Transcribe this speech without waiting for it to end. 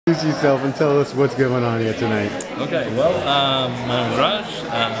Introduce yourself and tell us what's going on here tonight. Okay, well, my name is Raj.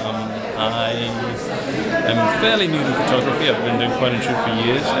 I am fairly new to photography. I've been doing point and shoot for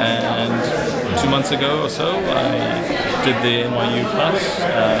years, and 2 months ago or so I did the NYU class,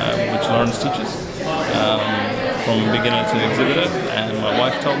 which Lawrence teaches, from Beginner To Exhibitor, and my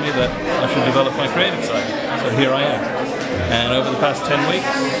wife told me that I should develop my creative side, so here I am. And over the past 10 weeks,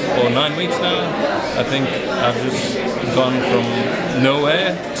 or 9 weeks now, I think I've just gone from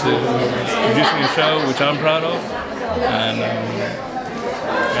nowhere to producing a show which I'm proud of.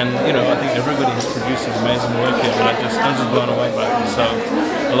 And you know, I think everybody has produced some amazing work here, and I'm just blown away by it. So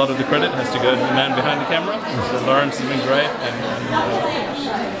a lot of the credit has to go to the man behind the camera. So Lawrence has been great, and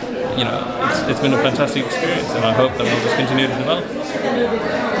you know, it's been a fantastic experience, and I hope that we'll just continue to develop.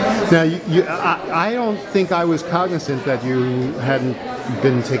 Now, I don't think I was cognizant that you hadn't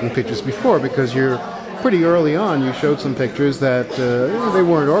been taking pictures before, because you're pretty early on. You showed some pictures that they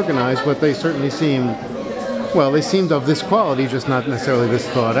weren't organized, but they certainly seemed, well, they seemed of this quality, just not necessarily this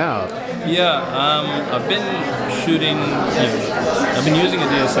thought out. Yeah, I've been shooting, I've been using a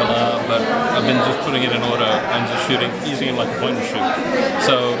DSLR, but I've been just putting it in order and just using it like a point and shoot.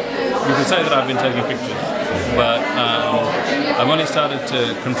 So you can say that I've been taking pictures, but I've only started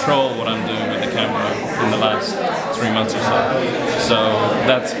to control what I'm doing with the camera in the last 3 months or so. So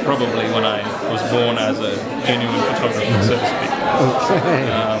that's probably when I was born as a genuine photographer, so to speak.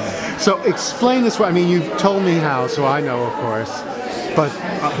 Okay. So explain this. I mean, you've told me how, so I know, of course. But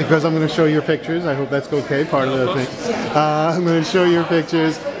because I'm going to show your pictures, I hope that's okay, part of the thing. I'm going to show your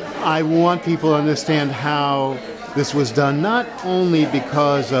pictures. I want people to understand how this was done, not only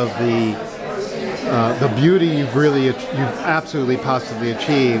because of the beauty you've absolutely positively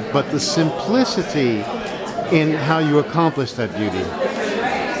achieved, but the simplicity in how you accomplished that beauty.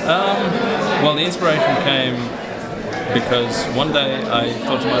 Well, the inspiration came because one day I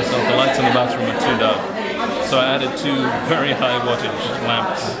thought to myself, the lights in the bathroom are too dark. So I added 2 very high wattage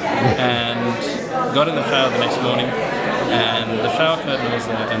lamps and got in the shower the next morning, and the shower curtain was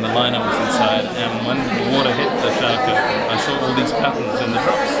there and the liner was inside, and when the water hit the shower curtain I saw all these patterns in the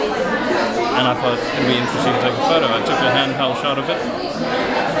drops, and I thought it'd be interesting to take a photo. I took a handheld shot of it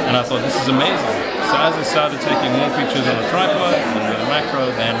and I thought, this is amazing. So as I started taking more pictures on a tripod and with a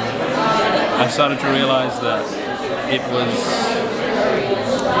macro, then I started to realize that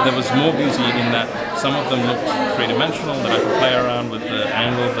there was more beauty in that. Some of them looked three-dimensional, that I could play around with the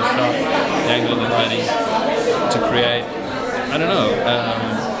angle of the shot, the angle of the lighting, to create, I don't know,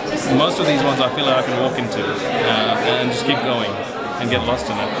 most of these ones I feel like I can walk into and just keep going and get lost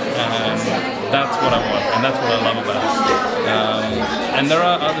in it, and that's what I want, and that's what I love about it. And there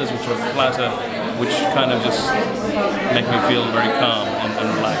are others which are flatter, which kind of just make me feel very calm and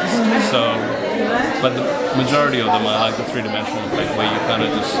relaxed. So, but the majority of them I like the three-dimensional effect, where you kind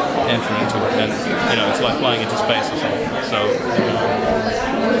of just enter into it, and you know, it's like flying into space or something. So,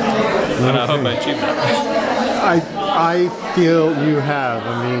 and I hope I achieved that. I feel you have.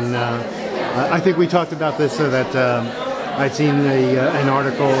 I mean, I think we talked about this, that I'd seen an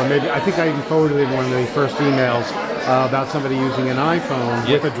article, and maybe I think I even forwarded one of the first emails about somebody using an iPhone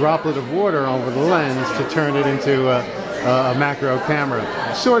with a droplet of water over the lens to turn it into a macro camera,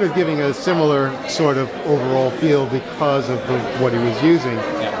 sort of giving a similar sort of overall feel because of what he was using.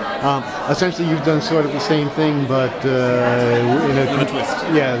 Essentially, you've done sort of the same thing, but in a twist.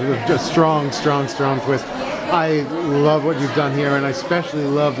 Yeah, just strong twist. I love what you've done here, and I especially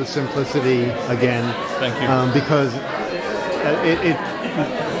love the simplicity again. Thank you. Because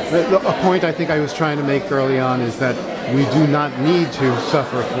a point I think I was trying to make early on is that we do not need to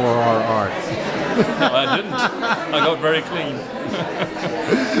suffer for our art. No, I didn't. I got very clean.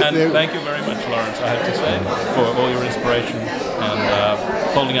 And thank you very much, Lawrence, I have to say, for all your inspiration and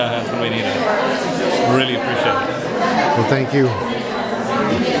holding our hands when we need it. Really appreciate it. Well, thank you.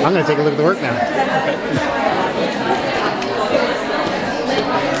 I'm going to take a look at the work now. Okay.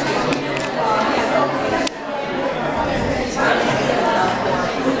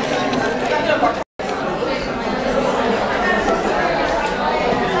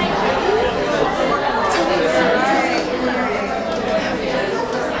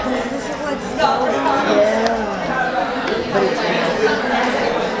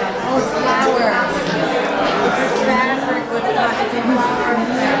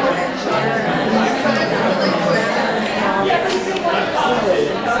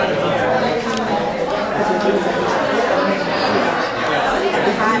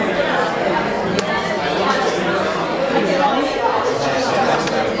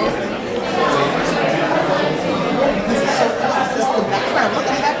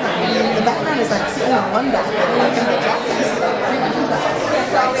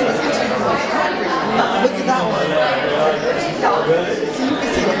 So you can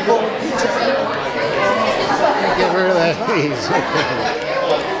see the full picture. Get rid of that haze.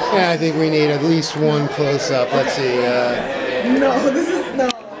 Yeah, I think we need at least one close-up. Let's see. No, this is no.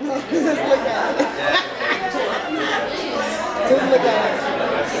 Just look at it. Just look at it.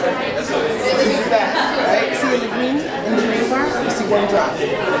 This is that, right? See in the green bar, you see one drop.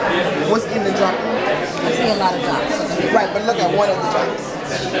 What's in the drop? I see a lot of drops. Right, but look at one of the drops.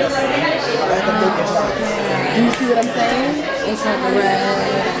 Like a bigger drop. Do you see what I'm saying? It's like red.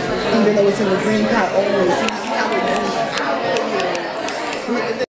 Even though it's in the green pot only, see